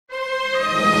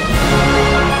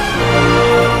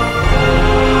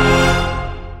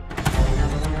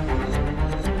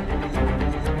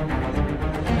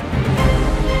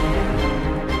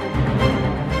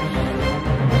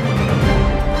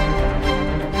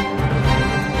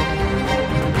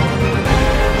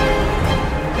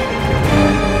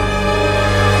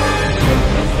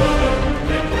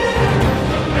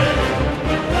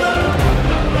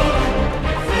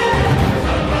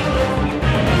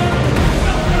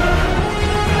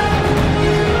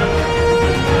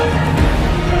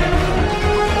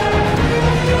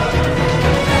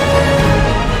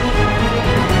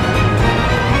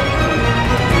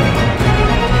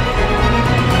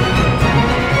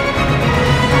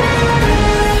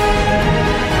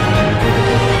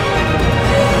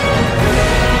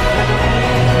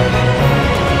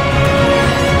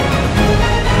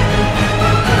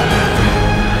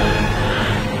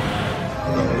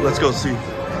go see.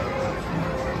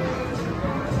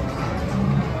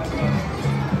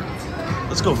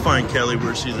 Let's go find Kelly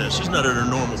where she's at. She's not at her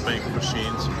normal banking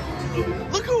machines.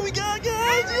 Look who we got,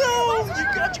 guys! Yo, you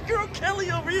got your girl Kelly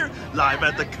over here, live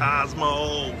at the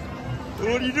Cosmo.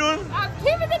 What are you doing? I'm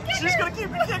keeping the kicker. She's gonna keep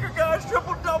the kicker, guys.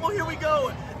 Triple double. Here we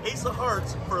go. Ace of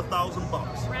Hearts for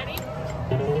 $1,000. Ready?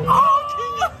 Oh,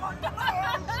 King of Hearts!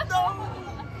 No.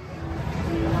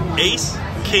 Ace,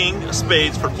 King of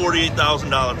Spades for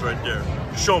 $48,000 right there.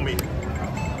 Show me.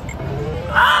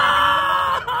 Ah!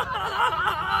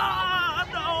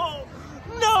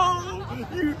 No,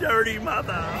 you dirty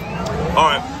mother. All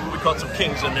right, we caught some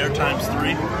kings in there,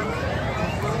 ×3.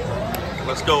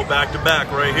 Let's go back to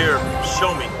back right here.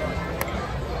 Show me.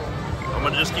 I'm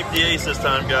gonna just keep the ace this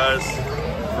time, guys,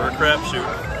 for a crapshoot.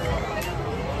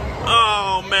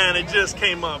 Oh man, it just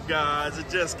came up, guys. It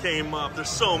just came up. There's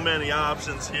so many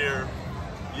options here.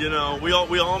 You know, we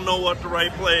all know what the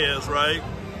right play is, right?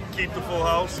 Keep the full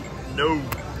house? No.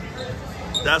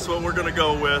 That's what we're gonna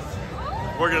go with.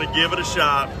 We're gonna give it a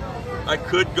shot. I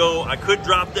could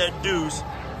drop that deuce.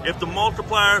 If the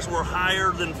multipliers were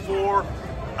higher than 4,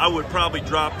 I would probably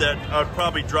drop that. I'd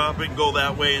probably drop it and go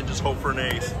that way and just hope for an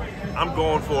ace. I'm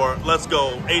going for it. Let's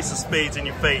go. Ace of Spades in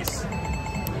your face.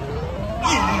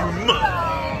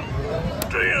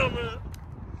 Damn it.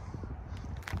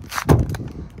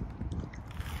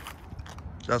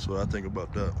 That's what I think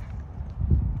about that.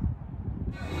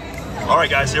 All right,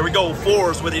 guys, here we go.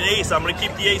 4s with an ace. I'm going to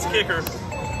keep the ace kicker.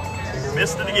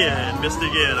 Missed it again. Missed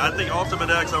it again. I think Ultimate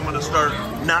X, I'm going to start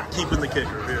not keeping the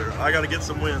kicker here. I got to get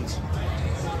some wins.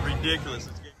 Ridiculous.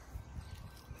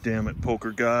 Damn it,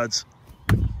 poker gods.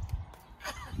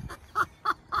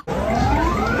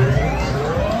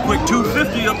 Quick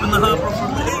 250 up in the hopper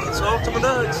from the ace. Ultimate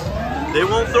X. They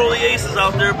won't throw the aces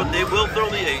out there, but they will throw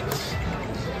the 8s.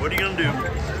 What are you going to do?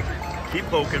 Keep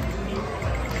poking.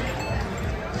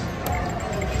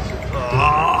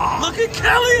 Oh, look at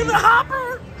Kelly in the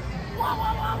hopper.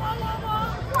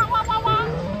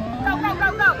 Go, go,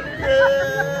 go, go.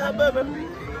 Yeah, baby.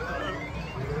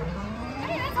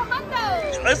 Hey, that's a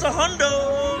hundo. It's a hundo.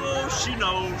 She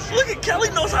knows. Look at Kelly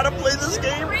knows how to play this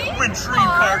game. When Dream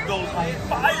card goes on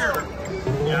fire.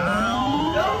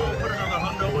 Yeah. Put another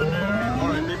hundo in there. All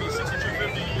right, maybe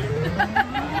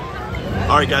 6250.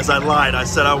 All right, guys, I lied. I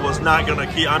said I was not gonna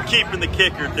keep. I'm keeping the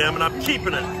kicker. Damn it, I'm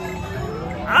keeping it.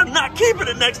 I'm not keeping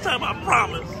it next time. I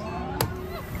promise.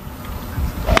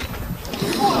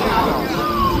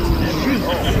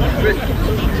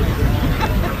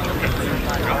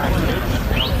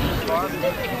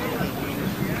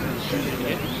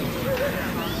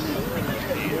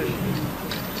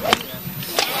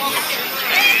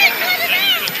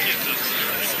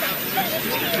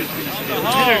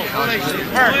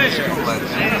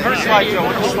 Her slides, Joe.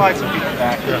 Her slides will be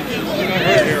back.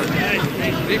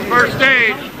 The first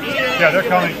aid. Yeah, they're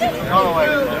coming. They're on the way.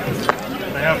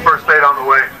 They have first aid on the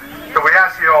way. So we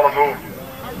ask you all to move.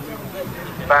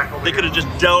 Back over. They could have just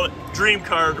dealt Dream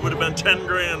card. Would have been 10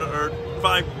 grand or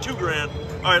 2 grand.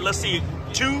 All right, let's see.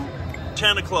 2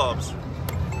 10 of clubs.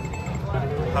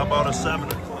 How about a 7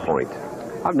 of clubs? Point.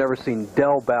 I've never seen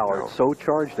Del Ballard so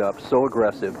charged up, so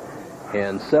aggressive.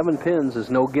 And 7 pins is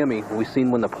no gimme. We've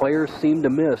seen when the players seem to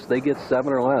miss, they get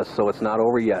 7 or less, so it's not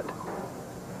over yet.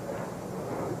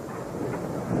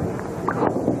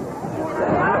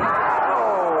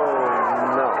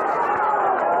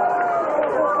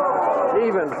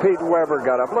 Even Pete Weber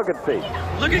got up. Look at Pete.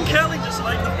 Look at Kelly just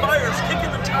like the fires,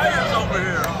 kicking the tires over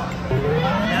here.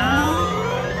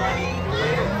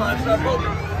 Five-star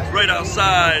poker. Right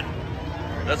outside.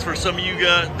 That's for some of you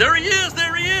guys. There he is.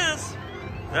 There he is.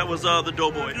 That was the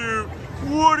doughboy. Dude,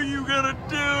 what are you gonna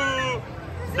do?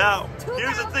 Now,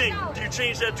 here's the thing. Do you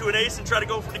change that to an ace and try to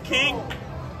go for the king?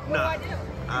 What do I do?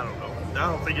 I don't know. I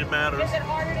don't think it matters. Is it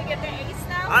harder to get the ace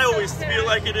now? I always feel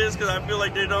like it is because I feel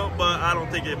like they don't, but I don't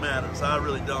think it matters. I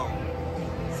really don't.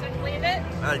 So leave it?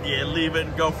 Yeah, leave it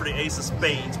and go for the ace of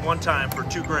spades one time for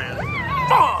 2 grand.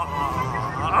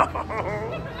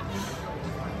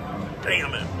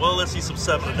 Damn it. Well, let's see some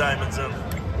 7 of diamonds in.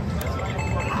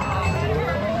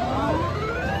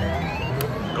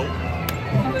 Nope.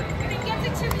 He gives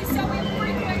it to me so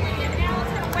infrequently, and now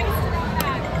it's going to waste it on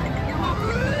that.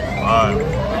 Alright, we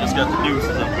just got the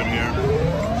deuces up in here.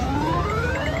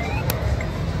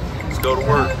 Let's go to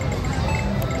work.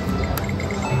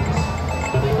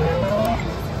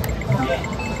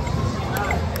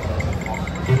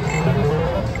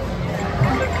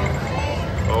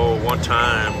 Oh, one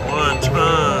time. No.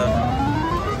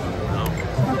 I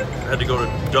had to go to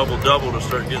double-double to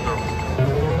start getting them.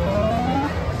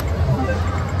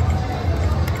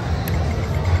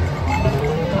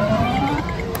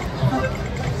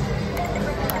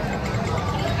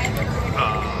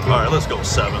 let's go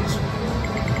sevens.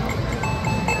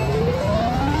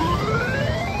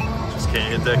 Just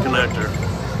can't hit that connector.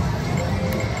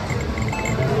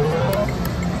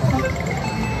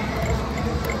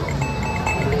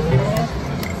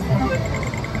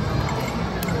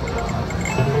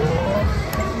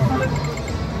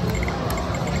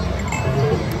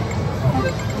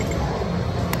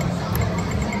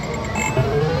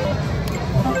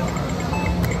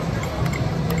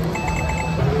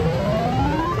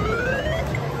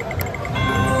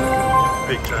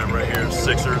 Big time right here,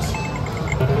 Sixers.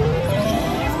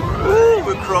 Woo,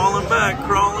 we're crawling back,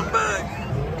 crawling back.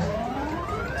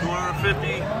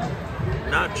 250,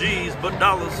 not G's, but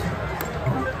dollars.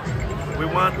 We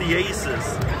want the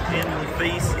aces in the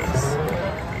faces.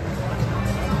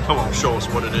 Come on, show us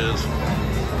what it is.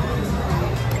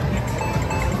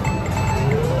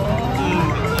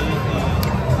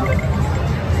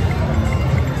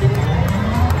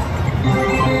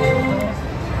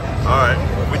 All right.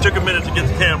 We took a minute to get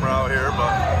the camera out here,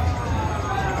 but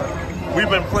we've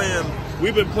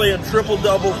been playing triple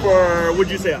double for, would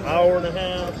you say, an hour and a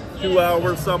half, 2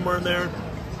 hours, somewhere in there.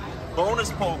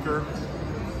 Bonus poker,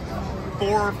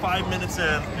 4 or 5 minutes in,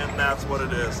 and that's what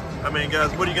it is. I mean,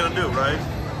 guys, what are you gonna do, right?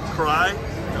 Cry?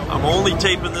 I'm only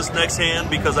taping this next hand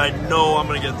because I know I'm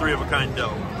gonna get 3 of a kind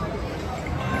dough.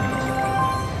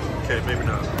 Okay, maybe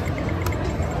not.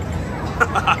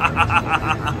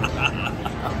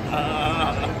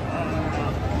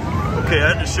 Okay, I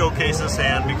had to showcase this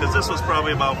hand because this was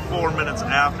probably about 4 minutes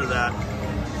after that.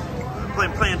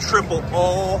 Playing triple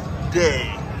all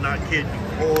day. Not kidding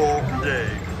you, all day.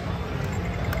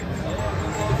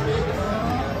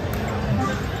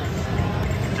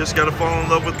 Just gotta fall in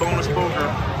love with bonus poker.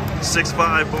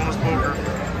 6-5 bonus poker.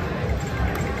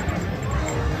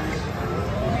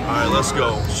 All right, let's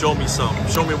go. Show me some.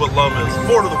 Show me what love is.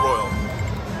 4 to the royal.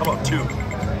 How about 2?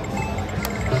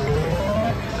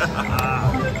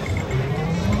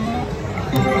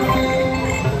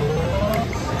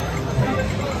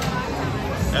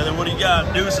 And then what do you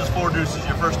got? Deuces, 4 deuces.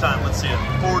 Your first time. Let's see it.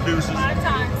 4 deuces. 5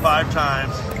 times. 5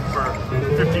 times for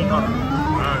 1,500.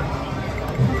 All right.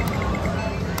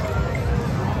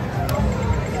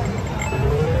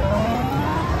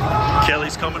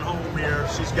 Kelly's coming home here.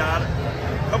 She's got it.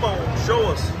 Come on, show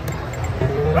us.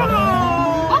 Come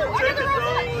on! Oh, Take it,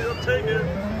 bro. You'll take it.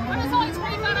 But it's only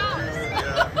 $25.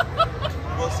 Yeah.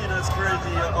 Well, see, that's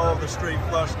crazy. Oh, the straight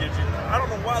flush gives you. I don't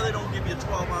know why they don't give you a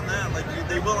 12 on that. Like,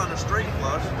 they will on a straight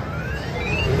flush.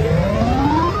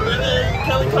 And then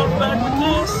Kelly comes back with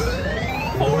this.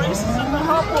 4 aces in the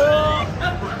hopper.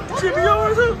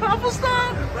 GBO's in Apple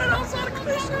Stop. Right outside of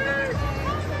commission.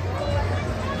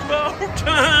 About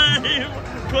time.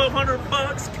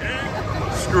 $1,200, King.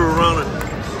 Screw around and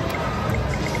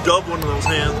dub one of those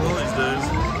hands one of these days.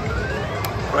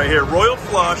 Right here, royal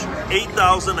flush,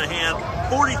 8,000 a hand,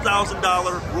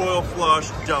 $40,000 royal flush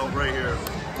dealt right here.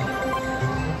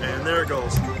 And there it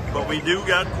goes. But we do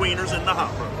got queeners in the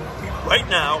hopper. Right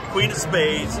now, queen of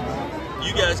spades.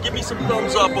 You guys, give me some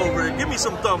thumbs up over it. Give me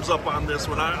some thumbs up on this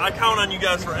one. I count on you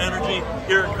guys for energy.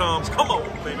 Here it comes. Come on,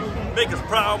 baby. Make us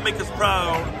proud, make us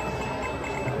proud.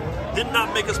 Did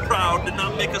not make us proud, did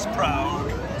not make us proud.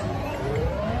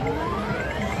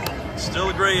 Still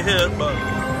a great hit, but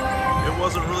it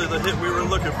wasn't really the hit we were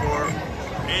looking for.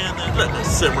 And then let this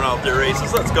simmer out there,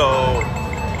 aces. Let's go.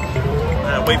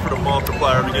 And wait for the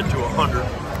multiplier to get to 100.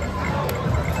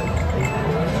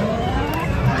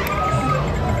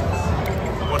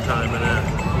 One time in it.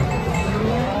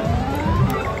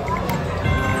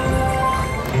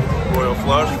 Royal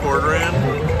flush, 4 grand.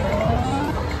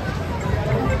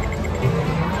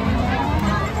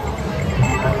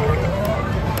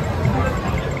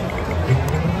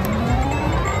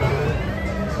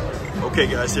 Okay,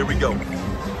 guys, here we go.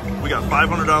 We got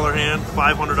 $500 hand,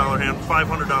 $500 hand,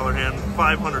 $500 hand,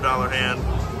 $500 hand,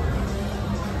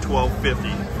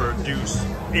 $1,250 for a deuce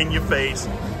in your face.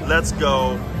 Let's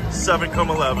go. 7 come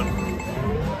 11.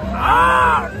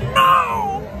 Ah,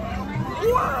 no!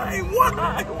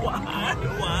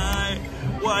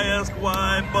 Why ask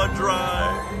why, but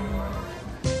dry?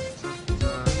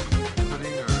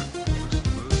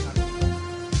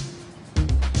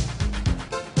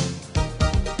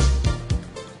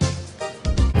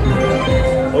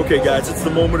 Okay, guys, it's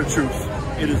the moment of truth.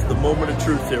 It is the moment of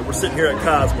truth here. We're sitting here at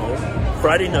Cosmo,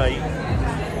 Friday night,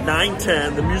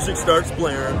 9:10. The music starts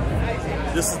blaring.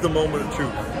 This is the moment of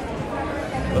truth.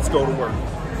 Let's go to work.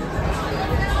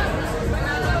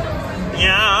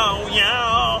 Yow,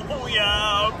 yow,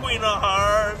 yow, Queen of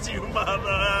Hearts, you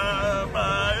mother.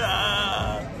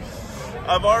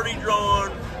 I've already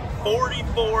drawn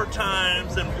 44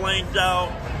 times and blanked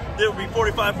out It would be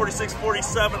 45, 46,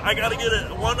 47. I got to get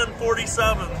it 1 and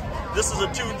 47. This is a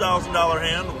 $2,000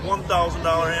 hand,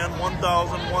 $1,000 hand,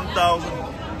 $1,000,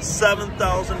 $1,000,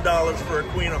 $7,000 for a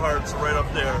Queen of Hearts right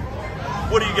up there.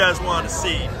 What do you guys want to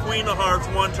see? Queen of Hearts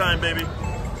one time, baby.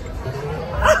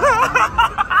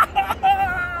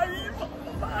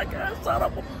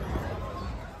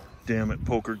 Damn it,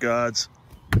 poker gods.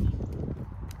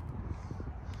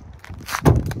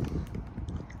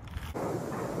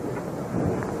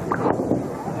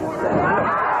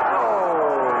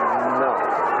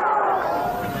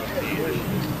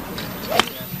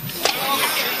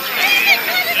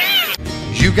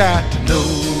 You got to know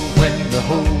when to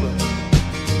hold 'em,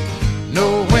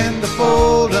 know when to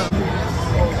fold 'em.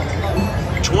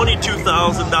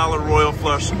 $22,000 Royal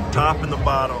Flush, top and the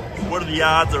bottom. What are the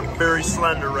odds? Are very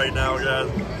slender right now, guys.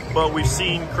 But we've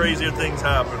seen crazier things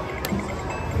happen.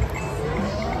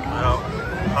 Well,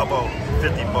 how about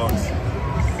 50 bucks?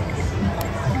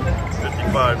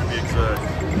 55 to be exact.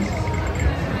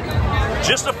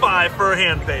 Just a 5 for a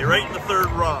hand pay, right in the third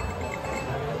rung.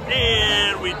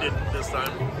 And we didn't this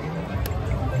time.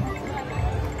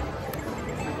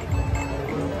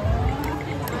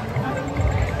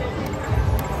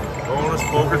 Bonus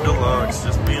Poker Deluxe,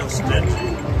 just being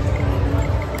stingy.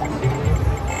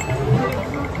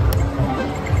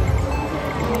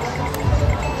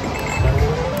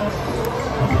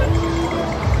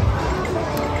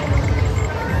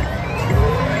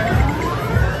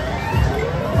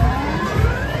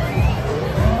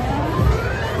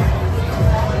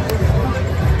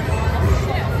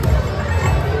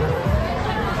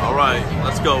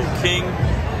 Let's go. King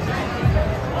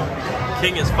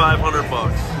is 500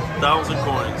 bucks. 1,000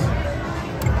 coins.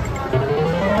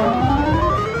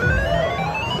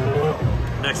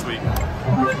 Next week.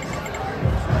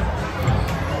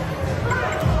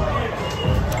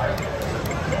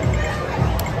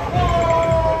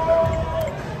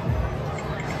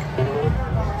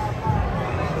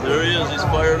 There he is. He's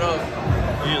fired up.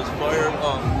 He is fired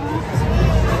up.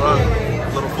 All right.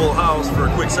 Little full house for a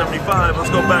quick 75. Let's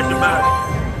go back to back.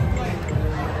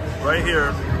 Right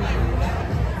here,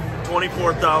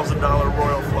 $24,000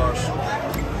 Royal Flush.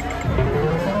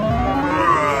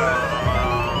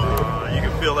 You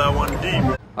can feel that one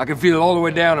deep. I can feel it all the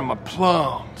way down in my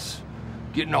plums,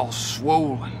 getting all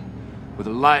swollen with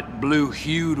a light blue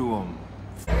hue to them.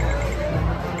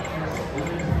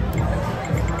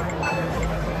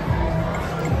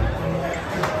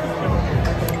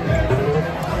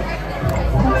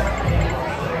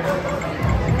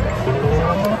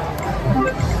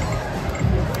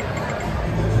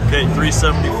 Okay,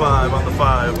 375 on the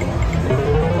 5.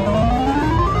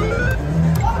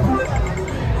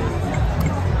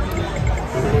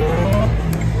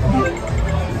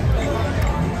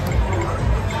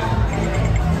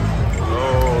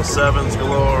 Oh, 7s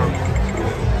galore.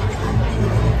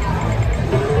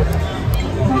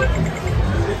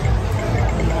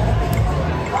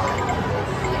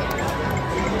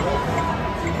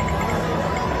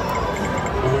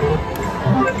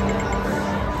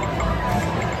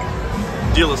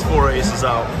 Deal is 4 aces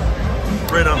out.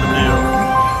 Right on the deal.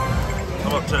 How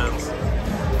about 10s?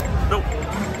 Nope.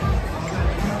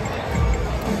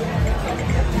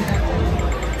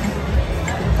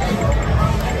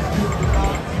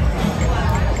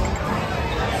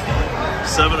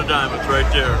 Seven of diamonds right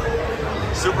there.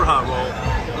 Super hot roll.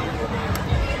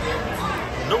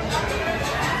 Nope.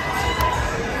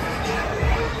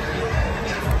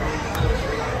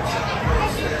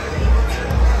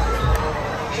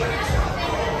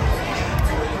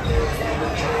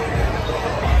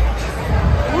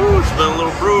 It's been a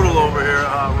little brutal over here at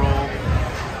Hot Roll.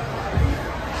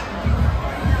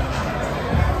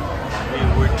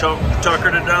 We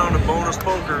tuckered it down to bonus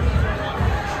poker.